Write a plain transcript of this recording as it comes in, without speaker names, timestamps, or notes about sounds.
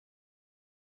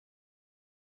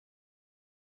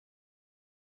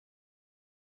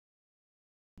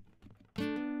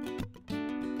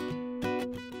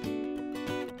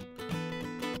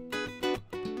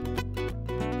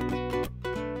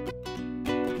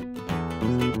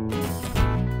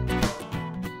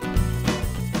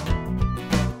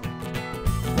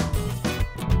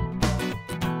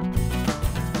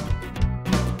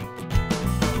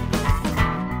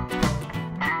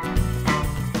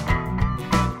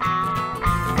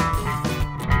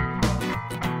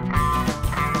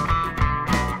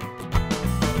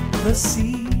The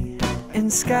sea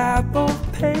and sky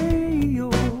both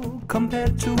pale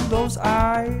compared to those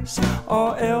eyes,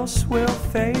 or else will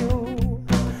fail.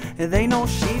 They know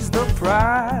she's the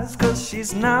prize, 'cause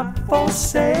she's not for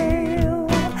sale.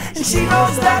 And she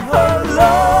knows that her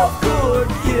love could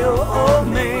kill a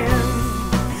man.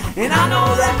 And I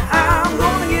know that I'm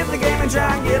gonna give the game and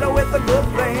try and get her with a good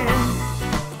plan.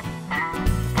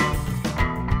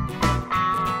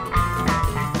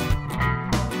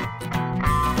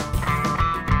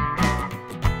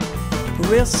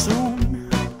 Real soon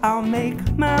I'll make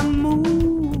my move.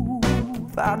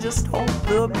 I just hope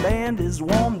the band is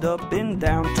warmed up and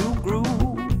down to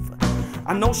groove.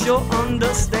 I know she'll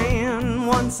understand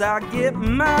once I get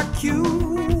my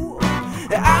cue.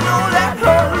 I know that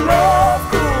her love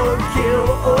could kill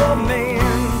a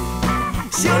man.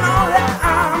 She'll know that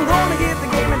I'm gonna get the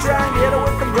game and try and get her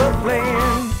with a good plan.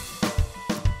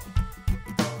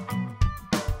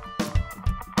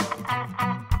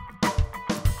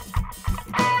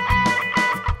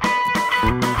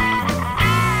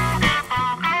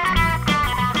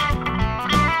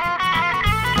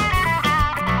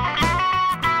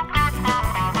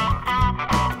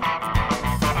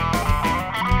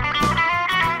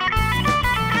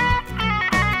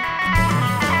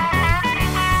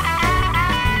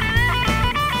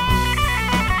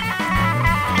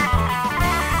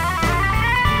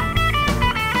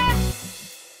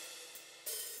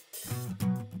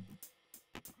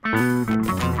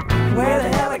 Where the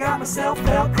hell I got myself,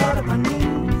 fell cut at my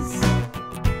knees.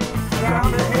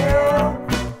 Round the hill,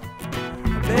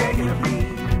 begging to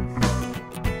please.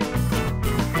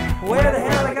 Where the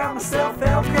hell I got myself,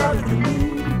 fell cut at the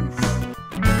knees.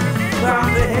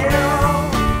 Round the hill,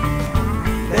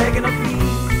 begging to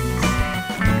please.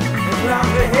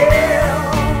 Round the hill,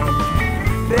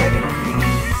 begging to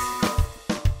please.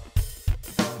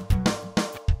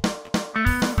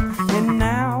 And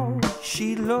now she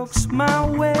looks my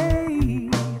way,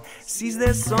 sees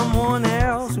there's someone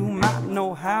else who might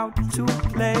know how to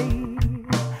play.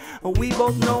 We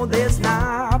both know there's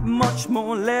not much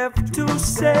more left to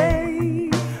say.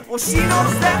 Well, she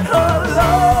knows that her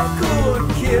love could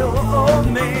kill a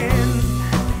man.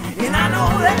 And I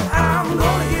know that I'm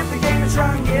gonna give the game a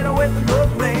try and get her with a good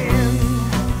plan.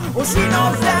 Well, she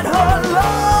knows that her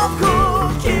love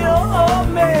could kill a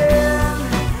man.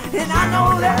 And I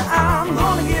know that I'm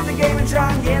gonna give the game and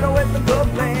try and get her with a good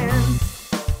plan.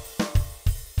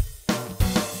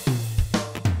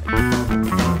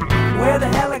 Where the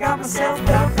hell I got myself,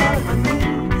 fell down at my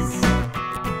knees.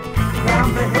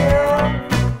 Round the hill,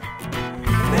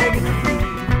 begging to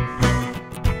please.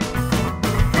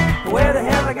 Where the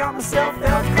hell I got myself,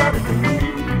 fell cut at the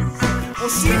knees. Well,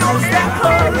 she knows that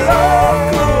her love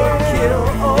could kill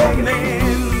a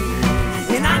man.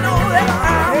 And I know that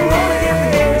I'm gonna give the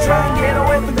game and try and get her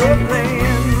with a good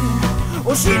plan.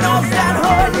 Well, she knows that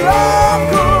her love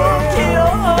could